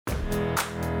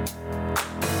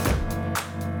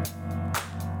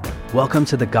Welcome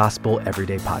to the Gospel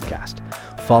Everyday Podcast,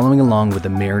 following along with the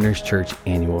Mariners Church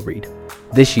annual read.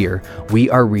 This year, we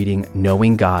are reading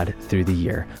Knowing God Through the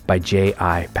Year by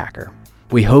J.I. Packer.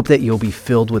 We hope that you'll be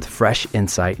filled with fresh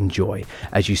insight and joy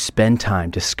as you spend time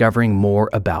discovering more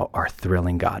about our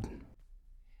thrilling God.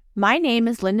 My name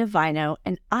is Linda Vino,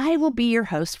 and I will be your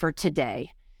host for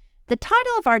today. The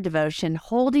title of our devotion,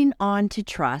 Holding On to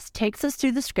Trust, takes us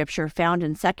through the scripture found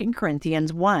in 2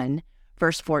 Corinthians 1,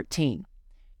 verse 14.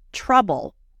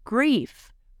 Trouble,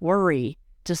 grief, worry,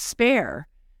 despair.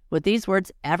 Would these words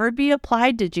ever be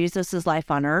applied to Jesus' life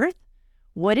on earth?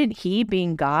 Wouldn't he,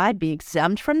 being God, be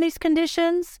exempt from these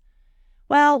conditions?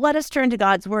 Well, let us turn to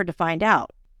God's word to find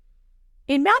out.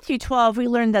 In Matthew 12, we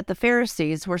learn that the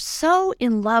Pharisees were so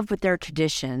in love with their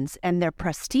traditions and their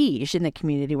prestige in the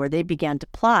community where they began to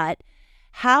plot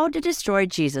how to destroy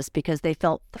Jesus because they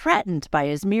felt threatened by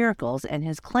his miracles and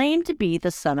his claim to be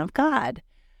the Son of God.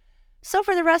 So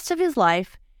for the rest of his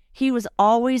life, he was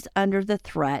always under the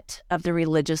threat of the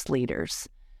religious leaders.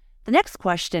 The next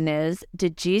question is,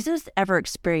 did Jesus ever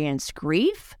experience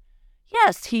grief?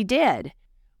 Yes, he did.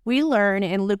 We learn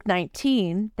in Luke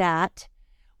 19 that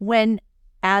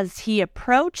as he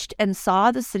approached and saw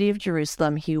the city of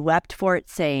Jerusalem, he wept for it,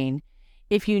 saying,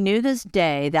 "If you knew this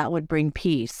day, that would bring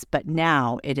peace, but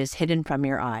now it is hidden from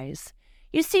your eyes."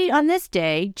 You see, on this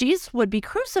day, Jesus would be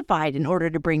crucified in order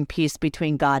to bring peace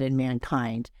between God and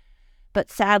mankind.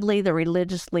 But sadly, the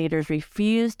religious leaders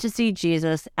refused to see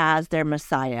Jesus as their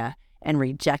Messiah and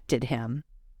rejected him.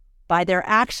 By their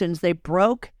actions, they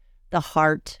broke the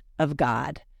heart of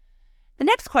God. The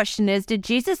next question is, did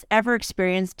Jesus ever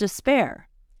experience despair?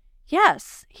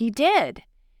 Yes, he did.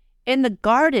 In the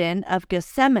Garden of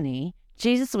Gethsemane,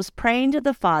 Jesus was praying to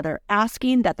the Father,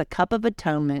 asking that the cup of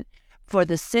atonement for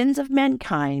the sins of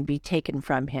mankind be taken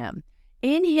from him.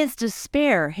 In his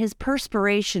despair, his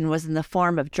perspiration was in the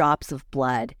form of drops of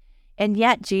blood. And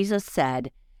yet Jesus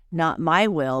said, "Not my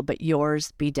will, but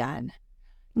yours be done."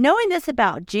 Knowing this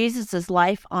about Jesus'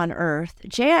 life on earth,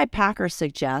 J.I. Packer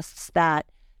suggests that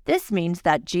this means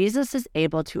that Jesus is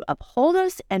able to uphold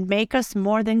us and make us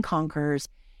more than conquerors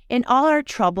in all our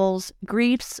troubles,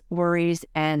 griefs, worries,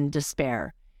 and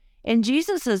despair. In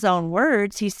Jesus' own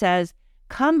words, he says,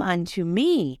 "Come unto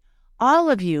me, all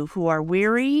of you who are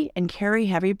weary and carry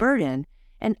heavy burden,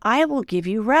 and I will give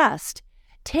you rest.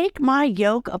 Take my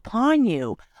yoke upon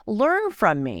you. Learn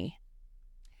from me."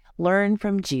 Learn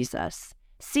from Jesus.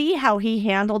 See how he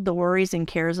handled the worries and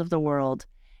cares of the world.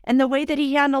 And the way that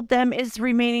he handled them is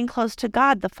remaining close to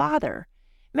God the Father.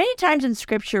 Many times in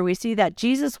Scripture, we see that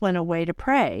Jesus went away to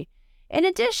pray. In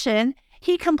addition,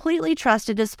 he completely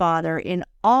trusted his Father in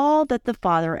all that the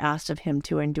Father asked of him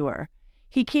to endure.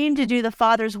 He came to do the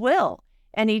Father's will,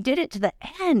 and he did it to the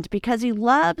end because he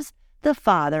loves the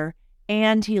Father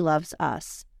and he loves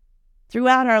us.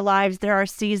 Throughout our lives, there are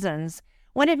seasons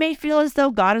when it may feel as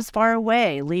though God is far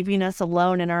away, leaving us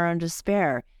alone in our own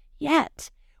despair. Yet,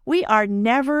 we are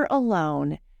never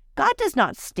alone. God does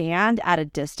not stand at a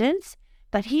distance,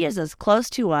 but he is as close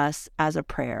to us as a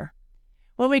prayer.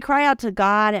 When we cry out to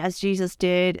God as Jesus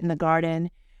did in the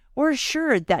garden, we're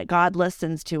assured that God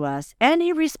listens to us and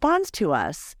he responds to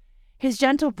us. His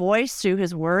gentle voice through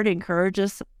his word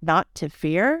encourages us not to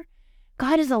fear.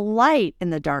 God is a light in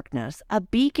the darkness, a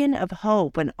beacon of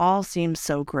hope when all seems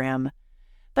so grim.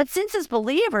 But since as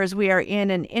believers we are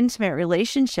in an intimate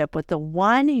relationship with the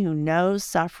one who knows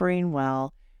suffering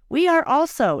well, we are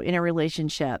also in a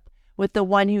relationship with the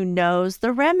one who knows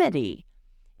the remedy.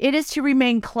 It is to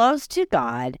remain close to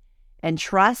God and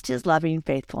trust his loving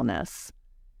faithfulness.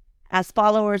 As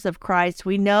followers of Christ,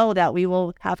 we know that we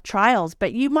will have trials,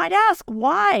 but you might ask,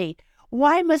 why?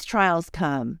 Why must trials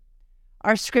come?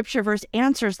 Our scripture verse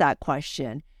answers that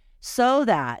question so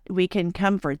that we can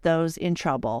comfort those in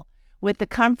trouble with the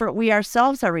comfort we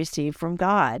ourselves have received from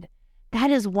God.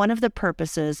 That is one of the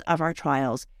purposes of our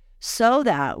trials, so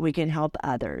that we can help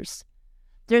others.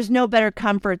 There's no better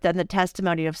comfort than the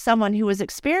testimony of someone who has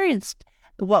experienced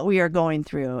what we are going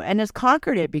through and has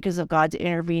conquered it because of God's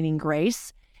intervening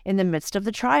grace in the midst of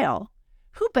the trial.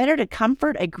 Who better to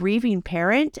comfort a grieving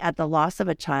parent at the loss of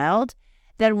a child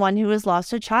than one who has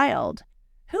lost a child?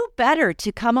 Who better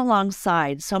to come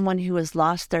alongside someone who has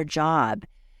lost their job,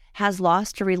 has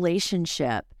lost a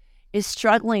relationship, is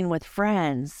struggling with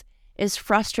friends, is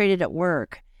frustrated at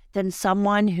work, than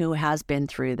someone who has been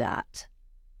through that?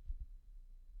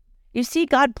 You see,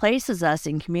 God places us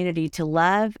in community to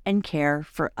love and care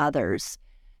for others,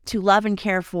 to love and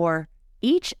care for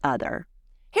each other.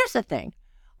 Here's the thing.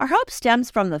 Our hope stems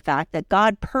from the fact that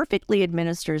God perfectly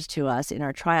administers to us in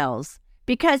our trials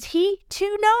because he,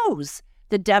 too, knows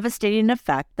the devastating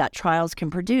effect that trials can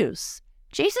produce.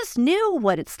 Jesus knew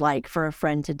what it's like for a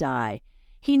friend to die.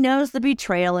 He knows the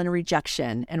betrayal and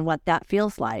rejection and what that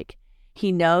feels like.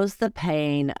 He knows the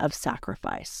pain of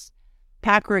sacrifice.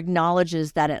 Packer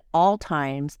acknowledges that at all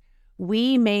times,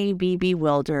 we may be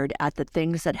bewildered at the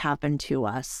things that happen to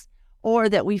us, or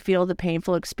that we feel the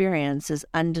painful experience is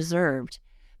undeserved.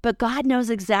 But God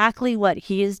knows exactly what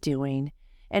He is doing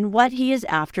and what He is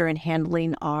after in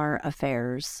handling our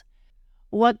affairs.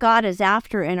 What God is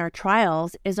after in our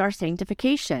trials is our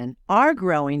sanctification, our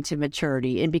growing to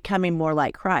maturity and becoming more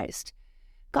like Christ.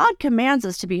 God commands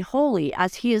us to be holy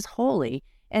as He is holy,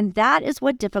 and that is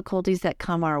what difficulties that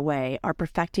come our way are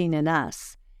perfecting in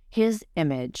us, His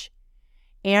image.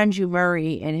 Andrew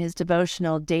Murray, in his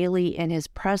devotional Daily in His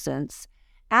Presence,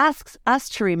 asks us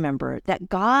to remember that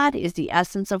God is the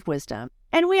essence of wisdom,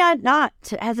 and we ought not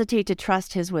to hesitate to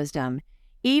trust His wisdom,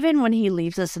 even when He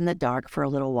leaves us in the dark for a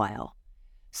little while.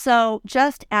 So,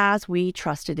 just as we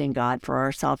trusted in God for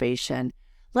our salvation,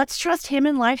 let's trust Him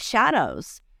in life's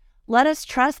shadows. Let us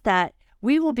trust that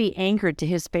we will be anchored to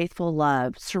His faithful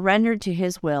love, surrendered to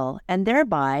His will, and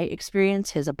thereby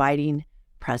experience His abiding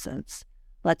presence.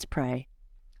 Let's pray.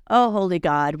 Oh, holy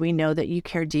God, we know that You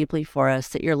care deeply for us,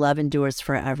 that Your love endures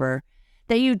forever,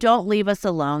 that You don't leave us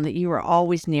alone, that You are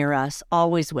always near us,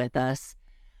 always with us.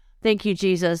 Thank You,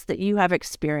 Jesus, that You have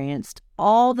experienced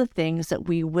all the things that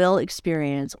we will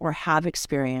experience or have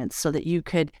experienced so that You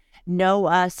could know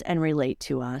us and relate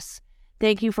to us.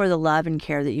 Thank You for the love and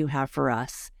care that You have for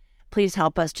us. Please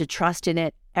help us to trust in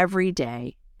it every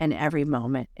day and every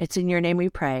moment. It's in Your name we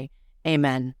pray.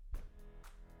 Amen.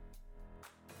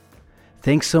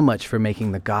 Thanks so much for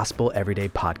making the Gospel Everyday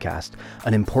podcast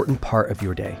an important part of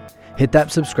your day. Hit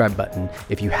that subscribe button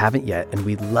if you haven't yet, and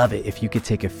we'd love it if you could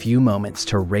take a few moments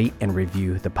to rate and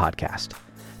review the podcast.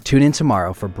 Tune in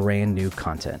tomorrow for brand new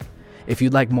content. If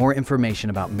you'd like more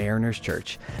information about Mariners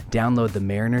Church, download the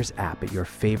Mariners app at your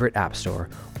favorite app store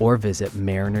or visit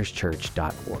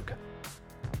marinerschurch.org.